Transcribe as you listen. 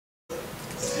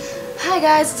Hi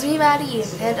guys, it's me Maddie,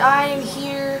 and I am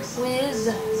here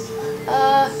with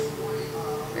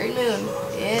Green Moon.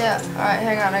 Yeah. Alright,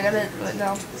 hang on, I gotta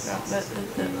no,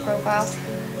 the profile.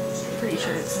 I'm pretty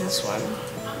sure it's this one.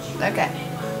 Okay.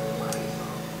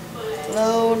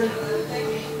 Load.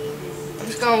 I'm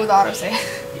just going with autosave.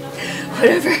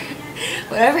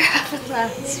 Whatever happened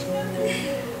last.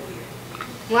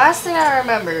 Last thing I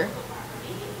remember.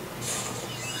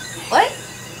 What?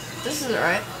 This isn't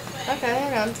right. Okay,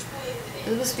 hang on.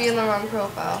 This must be in the wrong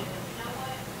profile.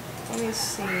 Let me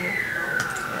see. Yeah,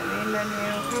 main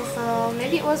menu, profile.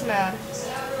 Maybe it was Mad.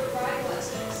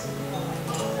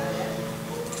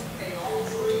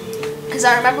 Because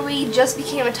I remember we just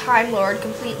became a Time Lord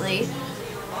completely.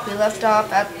 We left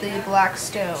off at the Black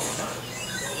Stone.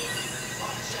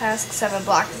 Task 7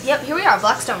 Black. Yep, here we are,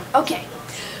 Black Stone. Okay.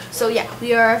 So yeah,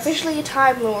 we are officially a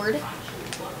Time Lord.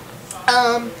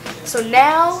 So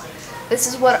now, this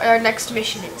is what our next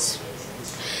mission is.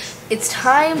 It's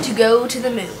time to go to the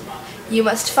moon. You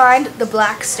must find the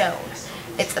Black Stone.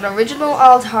 It's an original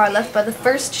altar left by the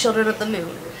first children of the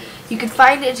moon. You can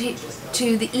find it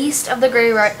to the east of the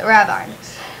Grey Ravine.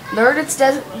 Learn its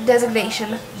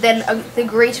designation, then the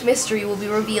great mystery will be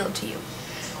revealed to you.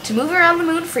 To move around the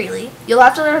moon freely, you'll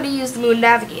have to learn to use the moon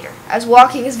navigator, as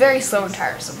walking is very slow and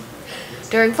tiresome.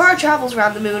 During far travels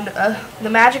around the moon, the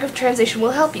magic of transition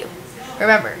will help you.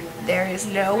 Remember, there is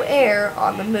no air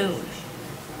on the moon.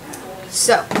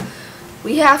 So,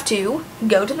 we have to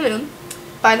go to the moon,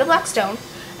 find the Black Stone,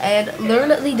 and learn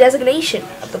the designation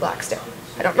of the Black Stone.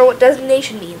 I don't know what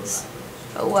designation means.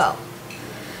 Oh well.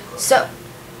 So,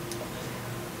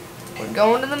 we're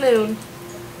going to the moon.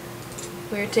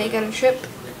 We're taking a trip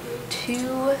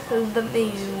to the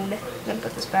moon. I'm gonna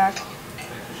put this back.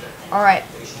 Alright,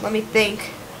 let me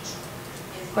think.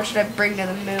 What should I bring to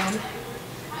the moon?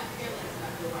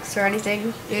 Is there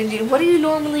anything? What do you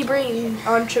normally bring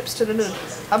on trips to the moon?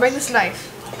 I'll bring this knife.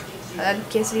 In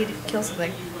case you need to kill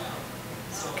something.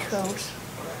 Coat.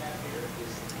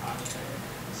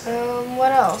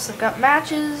 What else? I've got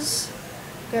matches.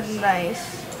 Got a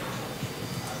knife.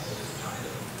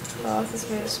 Oh, this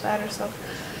made a spatter stuff.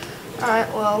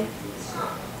 Alright, well.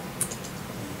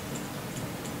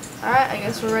 Alright, I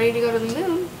guess we're ready to go to the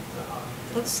moon.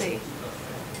 Let's see.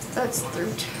 That's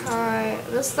through time.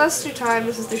 That's through time.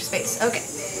 This is through space. Okay.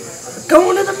 We're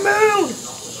going to the moon!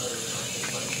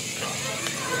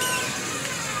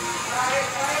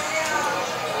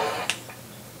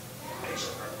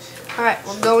 Alright,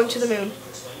 we're going to the moon.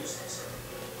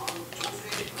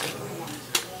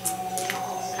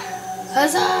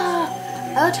 Huzzah!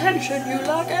 Attention, you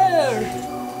lack air!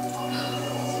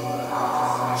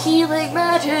 Healing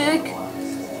magic!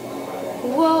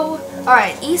 Whoa!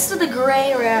 Alright, east of the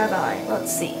Grey Ravine.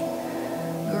 Let's see.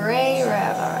 Grey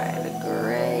Ravine.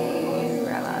 Grey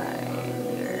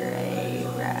Ravine. Grey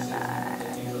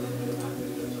Ravine.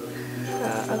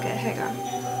 Okay, hang on.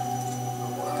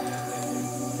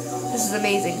 This is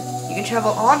amazing. You can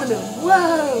travel on the moon.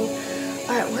 Whoa!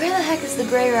 Alright, where the heck is the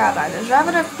Grey Ravine? There's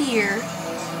Ravine up here.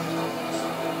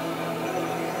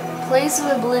 Place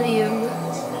of Oblivion.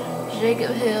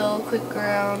 Jacob Hill, Quick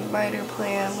Ground, Minor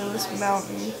Plan, Lewis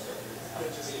Mountain.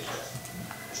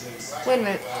 Wait a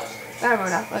minute. I remember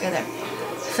now. Okay, there.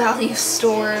 Valley of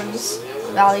Storms,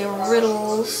 Valley of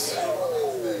Riddles.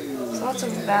 There's lots of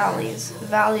valleys.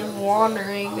 Valley of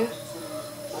Wandering.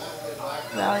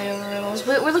 Valley of Riddles.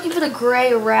 We're looking for the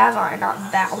Grey Ravine, not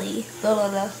Valley. Blah, blah,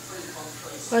 blah.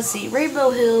 Let's see. Rainbow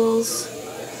Hills,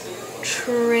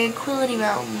 Tranquility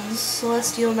Mountains,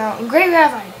 Celestial Mountain, Grey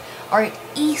Ravine. Alright,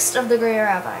 east of the Grey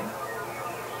Ravine.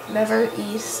 Never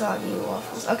eat soggy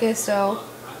waffles. Okay, so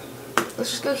let's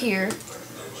just go here.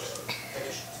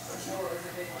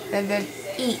 And then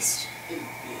east.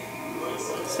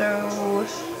 So I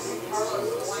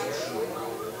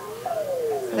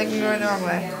think I'm going the wrong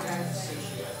way.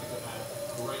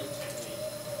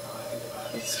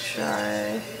 Let's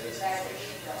try.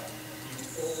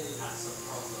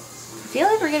 I feel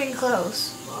like we're getting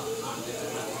close.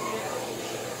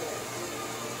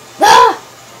 Ah!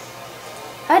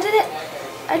 I did it!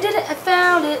 I did it! I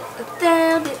found it! I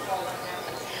found it!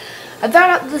 I found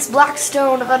out that this Black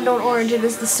Stone of unknown origin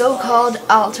is the so-called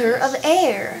Altar of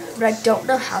Air, but I don't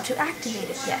know how to activate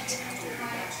it yet.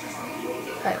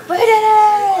 Alright, we did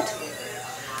it!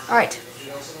 Alright.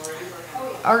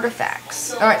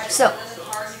 Artifacts. Alright, so,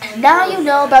 now you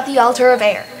know about the Altar of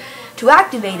Air. To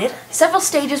activate it, several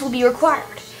stages will be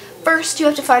required. First, you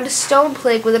have to find a stone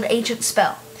plague with an ancient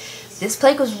spell. This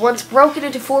plague was once broken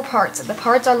into 4 parts, and the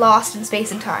parts are lost in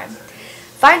space and time.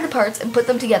 Find the parts and put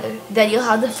them together. Then you'll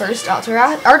have the first altar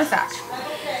artifact.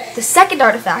 The second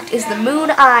artifact is the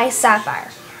Moon Eye Sapphire.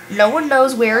 No one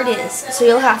knows where it is, so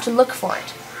you'll have to look for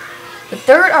it. The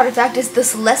third artifact is the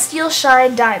Celestial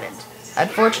Shine Diamond.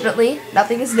 Unfortunately,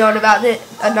 nothing is known about it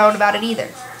either.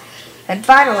 And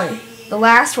finally, the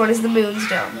last one is the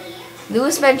Moonstone.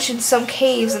 Lewis mentioned some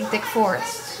caves and thick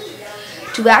forests.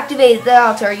 To activate the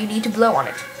altar, you need to blow on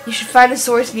it. You should find the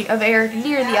source of air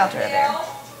near the altar of air.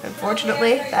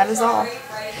 Unfortunately, that is all.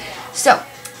 So,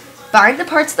 find the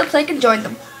parts of the plank and join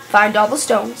them. Find all the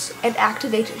stones and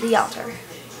activate the altar.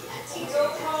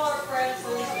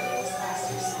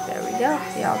 There we go,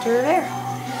 the altar of air.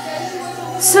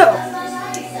 So,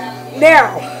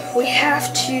 now we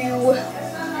have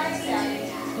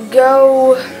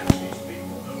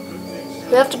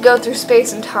to go through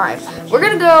space and time. We're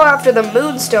going to go after the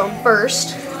Moonstone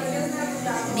first,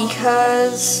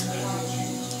 because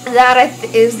that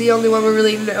is the only one we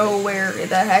really know where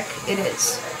the heck it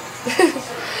is.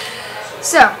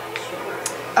 So,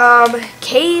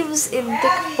 caves in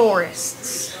thick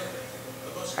forests.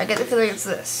 I get the feeling it's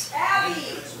this.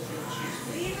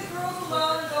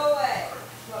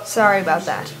 Sorry about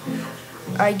that.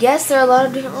 I guess there are a lot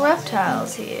of different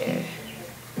reptiles here.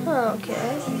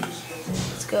 Okay.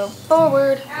 Let's go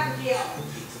forward.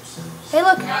 Hey,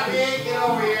 look. Get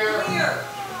over here.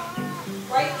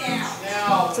 Right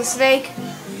now. It's a snake.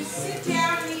 You sit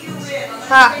down and eat your rib.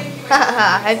 Ha! Ha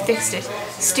ha! I fixed it.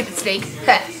 Stupid snake.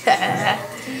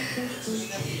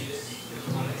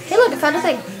 Hey, look! I found a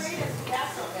thing.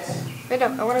 Wait, no.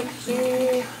 I want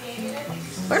to.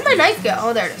 Where'd my knife go?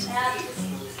 Oh, there it is.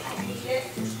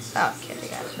 Oh, okay, I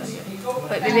got it. Okay.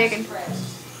 Wait, maybe I can.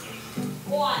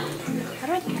 How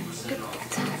do I get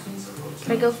that?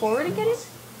 Can I go forward and get it?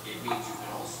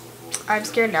 I'm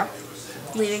scared now.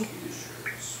 I'm leaving.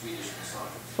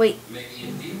 Wait.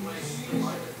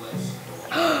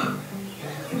 I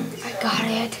got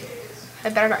it. I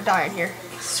better not die in here.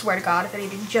 I swear to God, if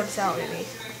anything jumps out at me.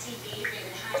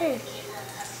 Okay.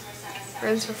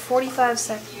 Runs for 45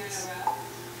 seconds.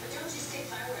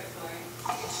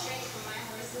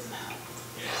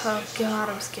 Oh God,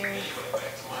 I'm scared.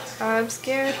 I'm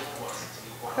scared.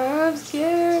 I'm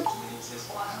scared.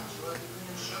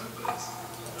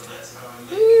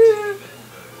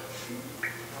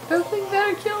 Nothing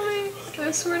better kill me.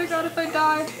 I swear to God, if I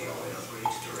die.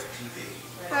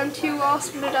 I'm too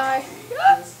awesome to die.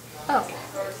 Oh.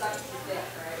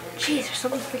 Jeez, there's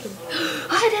something freaking.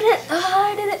 I did it!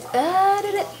 I did it! I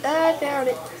did it! I found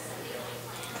it.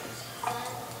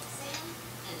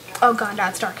 Oh God, now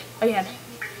it's dark again.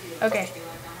 Okay,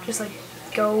 just like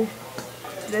go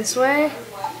this way,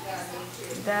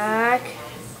 back.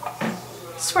 I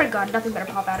swear to God, nothing better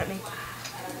pop out at me.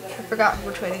 I forgot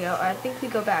which way to go. I think we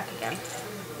go back again.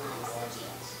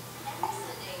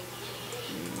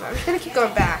 I'm just gonna keep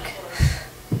going back.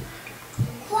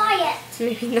 Quiet!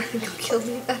 Maybe nothing will kill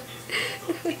me then.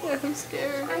 I'm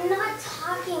scared. I'm not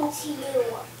talking to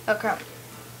you. Oh crap.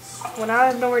 Well, now I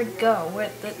have nowhere to go.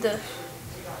 What the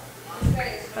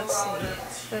let's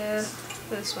see.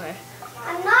 This way.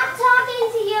 I'm not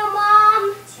talking to you,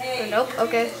 Mom. Oh, nope,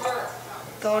 okay.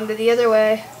 Going to the other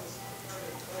way.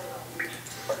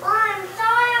 Oh, I'm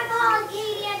sorry I called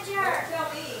Katie a jerk.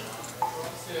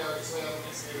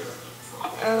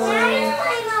 Daddy's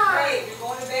playing on. You're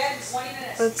going to bed in 20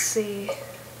 minutes. Let's see.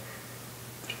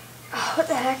 Oh, what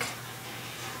the heck?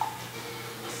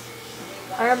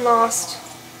 I am lost.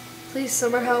 Please,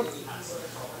 someone help.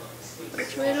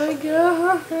 Which way do I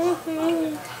go?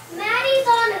 Maddie's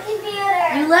on the computer.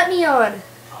 You let me on.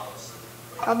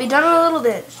 I'll be done in a little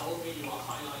bit.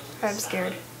 I'm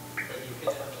scared.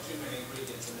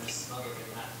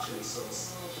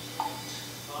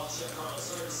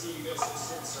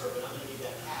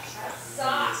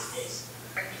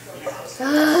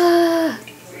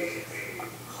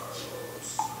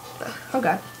 Oh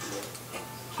God.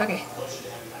 Okay.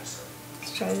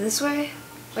 Let's try this way.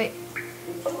 Wait.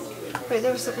 Wait,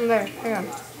 there was something there. Hang on.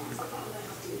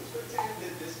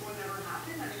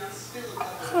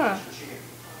 Huh.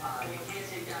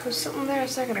 There was something there a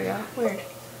second ago. Weird.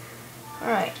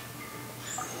 Alright.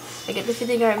 I get the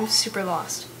feeling I'm super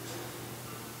lost.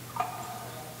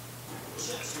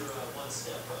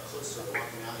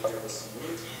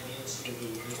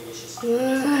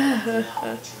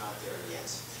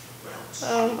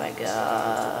 Oh my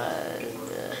God.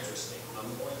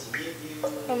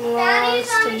 I'm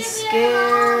lost and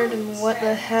scared, and what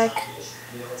the heck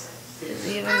is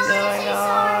even going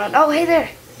on? Oh, hey there!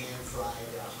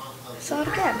 I saw it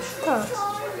again. Huh.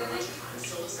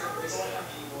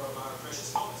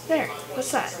 There.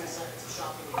 What's that?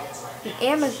 An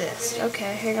amethyst.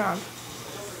 Okay, hang on.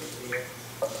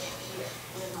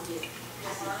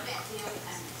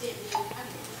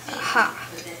 Ha.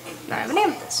 I have an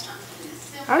amethyst.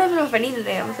 I don't even know if I need an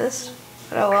amethyst.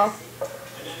 But oh well.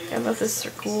 Amethysts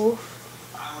are cool.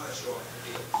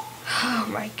 Oh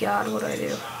my god, what do I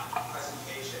do?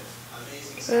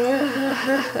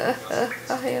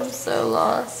 I am so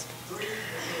lost.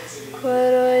 What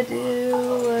do I do?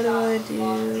 What do I do?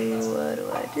 What do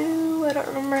I do? I don't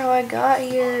remember how I got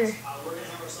here.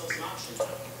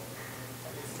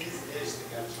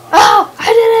 Oh!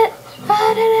 I did it!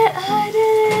 I did it! I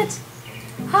did it!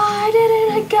 I did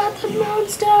it! I got the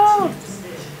moonstone!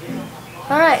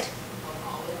 Alright.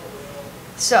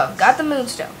 So, I've got the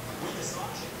moonstone.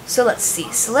 So let's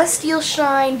see. Celestial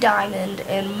Shine, Diamond,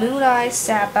 and Moon Eyes,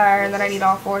 Sapphire, and then I need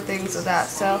all 4 things of that.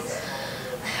 So,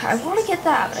 I want to get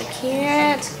that, but I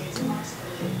can't.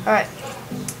 Alright.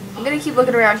 I'm going to keep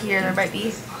looking around here. There might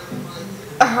be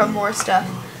more stuff.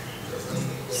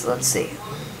 So let's see.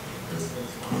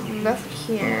 Nothing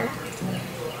here.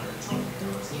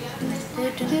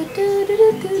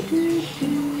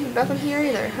 Nothing here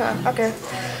either. Huh, okay.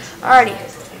 Alrighty.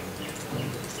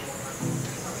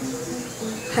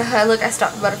 Look, I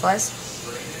stopped the butterflies.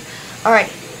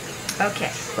 Alrighty.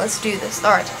 Okay, let's do this.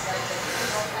 Alright.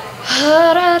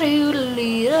 I'm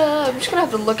just gonna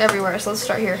have to look everywhere, so let's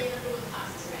start here.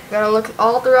 Gotta look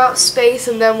all throughout space,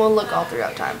 and then we'll look all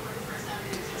throughout time.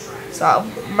 So,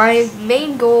 my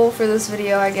main goal for this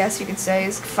video, I guess you could say,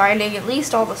 is finding at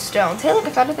least all the stones. Hey, look, I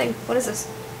found a thing. What is this?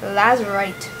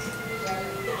 Lazurite.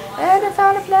 And I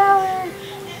found a flower.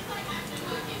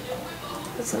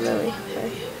 That's a lily.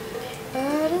 Okay.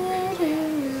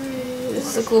 This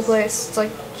is a cool place. It's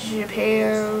like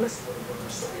Japan.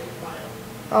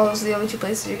 Oh, those are the only 2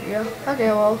 places you can go. Okay,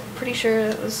 well, pretty sure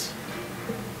it was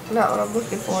not what I'm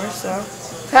looking for, so.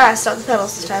 Ah, stop the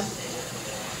pedals this time.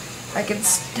 I can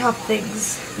stop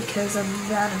things because I'm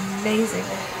that amazing.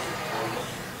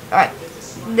 Alright,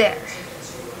 there.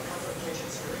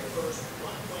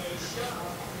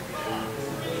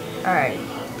 Alright.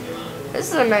 This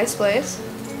is a nice place,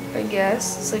 I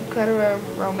guess. It's like kind of a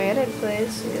romantic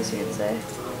place, I guess you could say.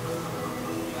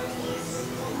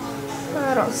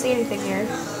 I don't see anything here.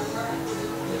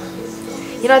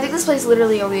 You know, I think this place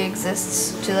literally only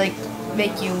exists to, like,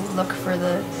 make you look for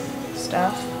the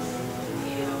stuff.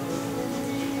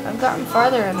 I've gotten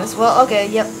farther in this. Well, okay,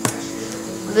 yep.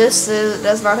 This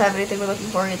does not have anything we're looking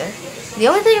for either. The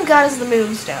only thing I've got is the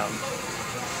moonstone.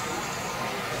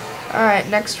 Alright,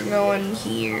 next we're going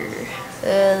here.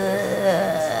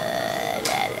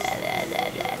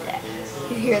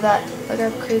 You hear that? Look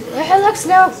how crazy. Hey, look,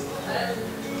 snow!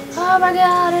 Oh my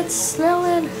god, it's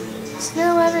snowing.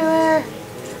 Snow everywhere.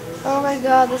 Oh my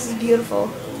god, this is beautiful.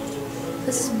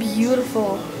 This is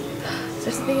beautiful. Is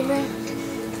there something in there?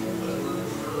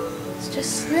 It's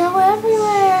just snow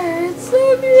everywhere. It's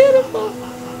so beautiful.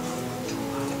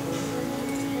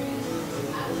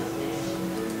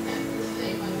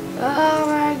 Oh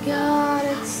my god,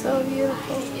 it's so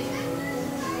beautiful.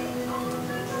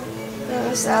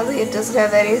 Oh, sadly, it doesn't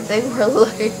have anything we're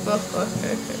looking for.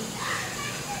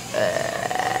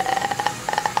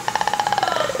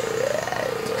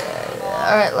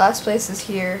 Alright, last place is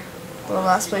here. Well,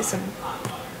 last place in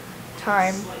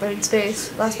time, but in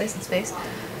space. Last place in space.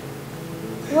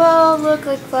 Well, look,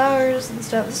 like flowers and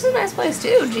stuff. This is a nice place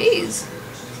too, jeez.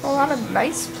 A lot of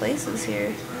nice places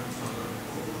here.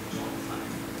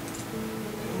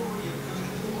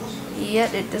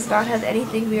 Yet it does not have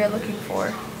anything we are looking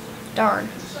for. Darn.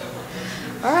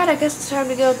 Alright, I guess it's time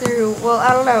to go through. Well,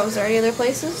 I don't know. Is there any other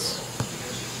places?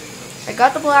 I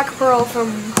got the black pearl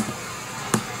from.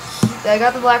 I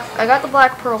got the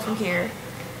black pearl from here,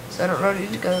 so I don't really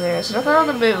need to go there. There's nothing on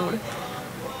the moon,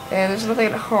 and there's nothing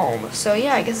at home. So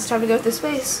yeah, I guess it's time to go through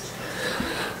space.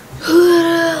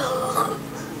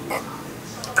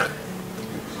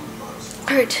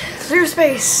 Alright, through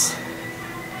space.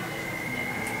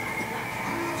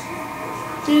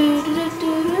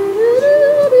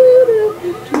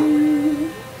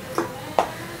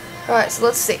 Alright, so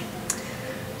let's see.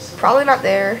 Probably not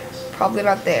there. Probably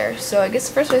not there. So I guess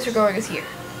the first place we're going is here.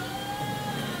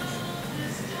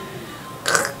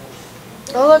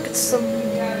 Oh look, it's some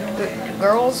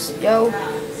girls. Yo.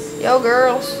 Yo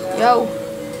girls. Yo.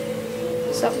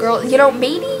 What's up, girl? You know,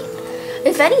 maybe,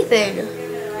 if anything,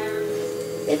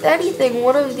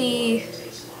 one of the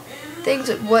things,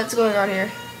 what's going on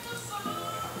here?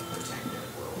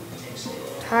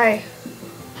 Hi.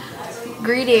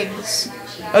 Greetings.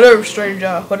 Hello,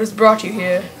 stranger. What has brought you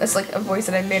here? That's like a voice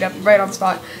that I made up right on the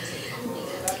spot.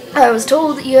 I was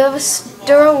told that you have a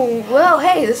stone. Well,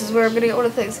 hey, this is where I'm gonna get one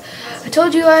of the things. I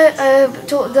told you I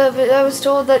was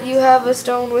told that you have a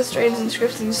stone with strange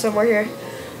inscriptions somewhere here.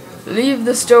 Leave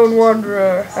the stone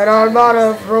wanderer. An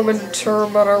armada of Roman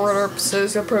terminators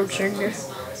is approaching.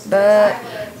 But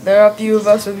there are few of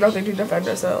us with nothing to defend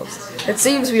ourselves. It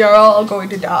seems we are all going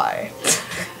to die.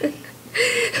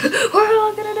 We're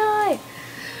all gonna die.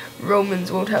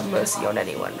 Romans won't have mercy on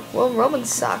anyone. Well,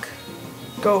 Romans suck.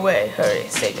 Go away. Hurry.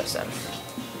 Save yourself.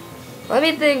 Let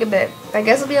me think a bit. I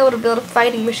guess I'll be able to build a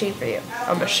fighting machine for you.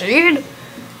 A machine?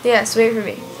 Yes, wait for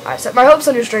me. I set my hopes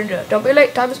on you, stranger. Don't be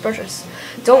late. Time is precious.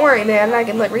 Don't worry, man. I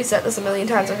can reset this a million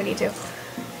times if I need to.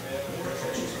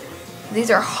 These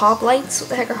are hoplites? What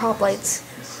the heck are hoplites?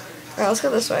 Alright, let's go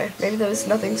this way. Maybe there's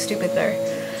nothing stupid there.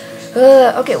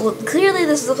 Okay, well, clearly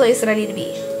this is the place that I need to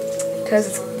be.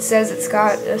 Because it says it's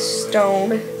got a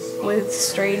stone with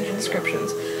strange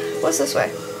inscriptions. What's this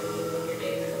way?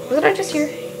 Wasn't I just here?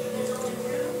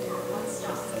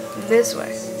 This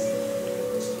way.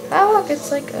 Oh, look,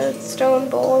 it's like a stone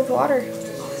bowl of water.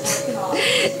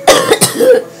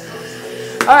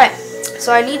 Alright,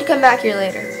 so I need to come back here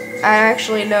later. I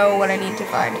actually know what I need to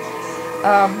find.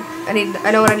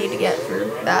 I know what I need to get for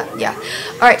that. Yeah.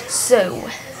 Alright, so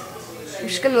I'm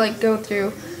just gonna go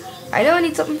through. I know I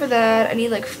need something for that. I need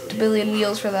like a billion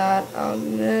wheels for that. Oh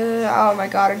my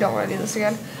god, I don't want to do this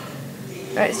again.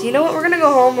 Alright, so you know what? We're gonna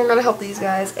go home. We're gonna help these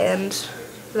guys, and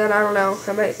then I don't know.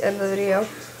 I might end the video.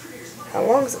 How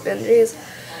long has it been? Jeez.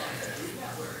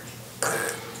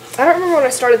 I don't remember when I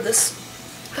started this.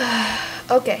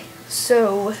 Okay,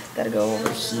 so gotta go over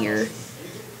here.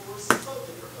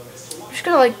 I'm just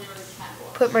gonna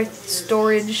put my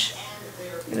storage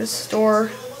in a store.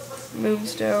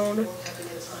 Moonstone.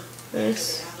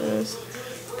 This.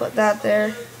 Put that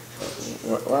there.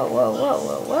 Whoa.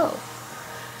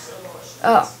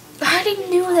 Oh, I already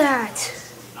knew that.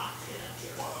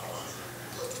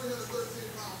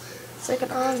 It's like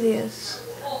an obvious.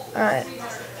 Alright.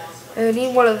 I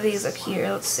need one of these up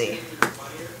here. Let's see.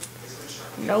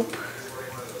 Nope.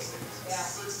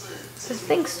 I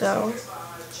think so.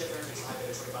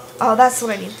 Oh, that's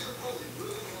what I need.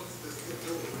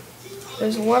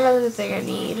 There's one other thing I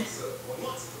need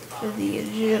for the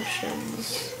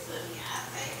Egyptians.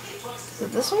 Is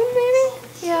it this one,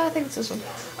 maybe? Yeah, I think it's this one.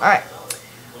 Alright.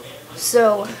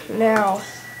 So, now,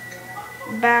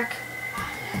 back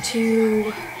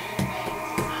to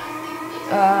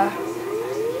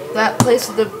that place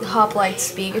with the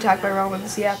hoplites being attacked by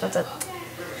Romans. Yeah, that's it.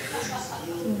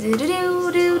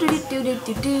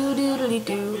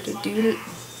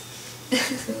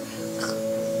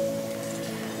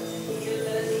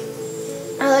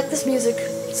 I like this music.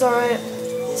 It's alright.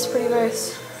 It's pretty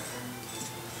nice.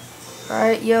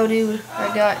 Alright, yo dude,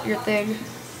 I got your thing.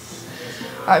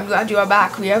 I'm glad you are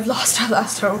back. We have lost our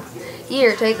last hope.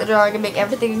 Here, take the drawing and make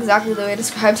everything exactly the way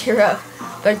described hereof.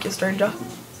 Thank you, stranger.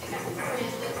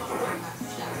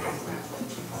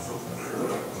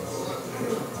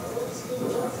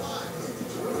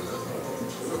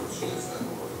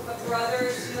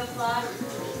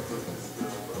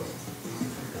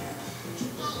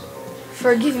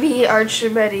 Forgive me,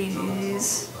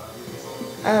 Archimedes.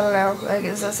 I don't know. I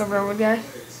guess that's some Roman guy.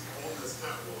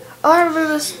 Oh, I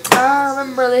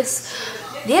remember this.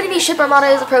 The enemy ship armada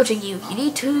is approaching you. You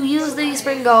need to use the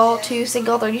spring gall to sink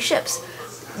all 30 ships.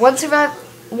 One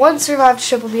survived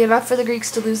ship will be enough for the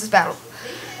Greeks to lose this battle.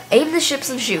 Aim the ships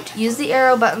and shoot. Use the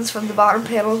arrow buttons from the bottom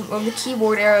panel on the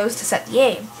keyboard arrows to set the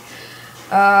aim.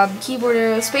 Keyboard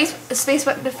arrow, space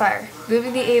button to fire.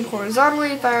 Moving the aim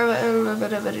horizontally, fire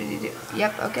button.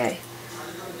 Yep, okay.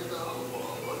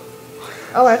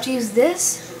 Oh, I have to use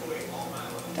this?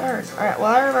 Darn. Alright,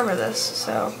 well, I remember this,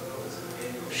 so.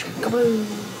 Kaboom.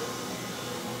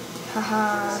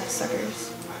 Haha,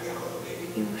 suckers.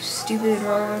 You stupid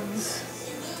Romans.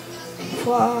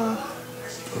 Fwah.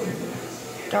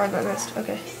 Darn, that missed.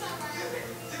 Okay.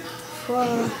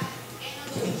 Fwah.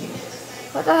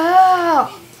 What the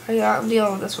hell? Oh, yeah, I'm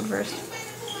dealing with this one first.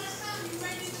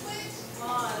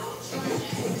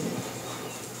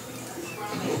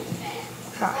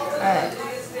 Ha, alright.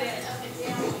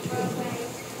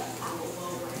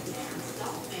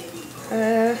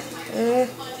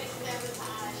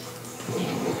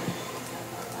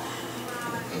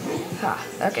 Ha,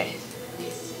 okay.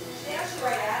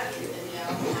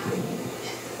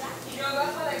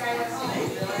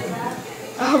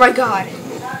 Oh my god.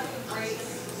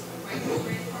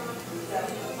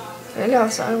 I know,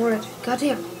 so I wanted.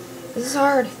 Goddamn. This is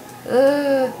hard.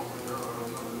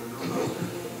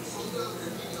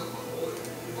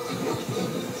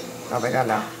 Oh my god,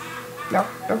 no. No.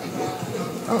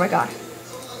 Oh my god.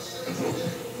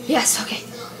 Yes, okay.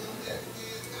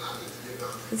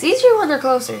 It's easier when they're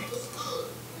closer.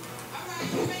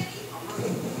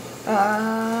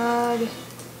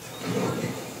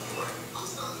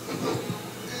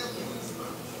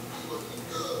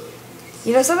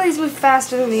 You know, some of these move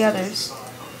faster than the others.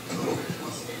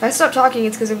 If I stop talking,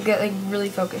 it's because I'm getting really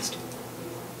focused.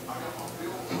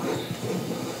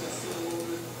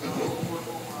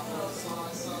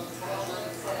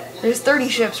 There's 30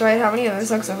 ships, right? How many of them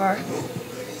sunk so far?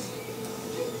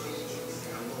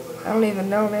 I don't even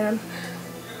know, man.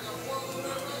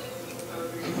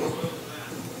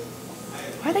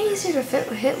 Why are they easier to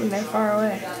hit when they're far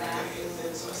away?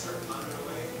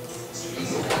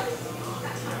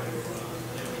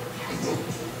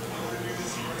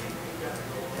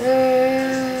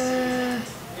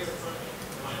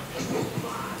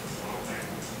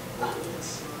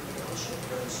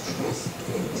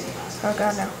 Oh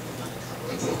god, no.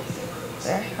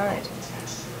 There, alright.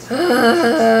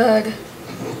 Ugh.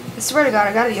 I swear to god,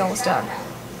 I gotta be almost done.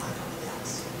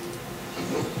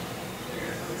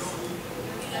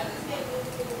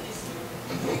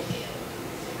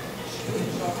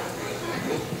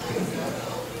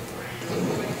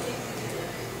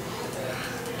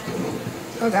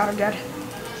 Oh god, I'm dead.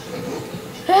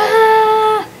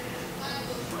 Ah!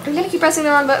 I'm gonna keep pressing the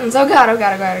wrong buttons. Oh god, oh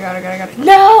god, oh god, oh god, oh god, oh god.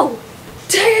 No!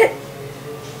 Dang it!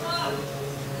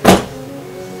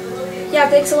 Yeah,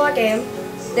 thanks a lot, game.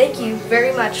 Thank you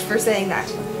very much for saying that.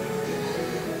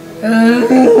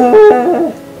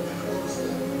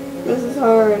 This is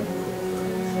hard.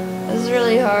 This is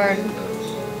really hard.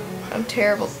 I'm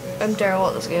terrible. I'm terrible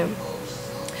at this game.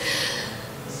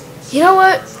 You know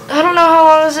what? I don't know how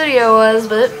long this video was,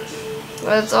 but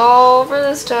that's all for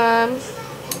this time.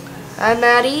 I'm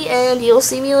Maddie, and you'll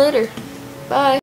see me later. Bye.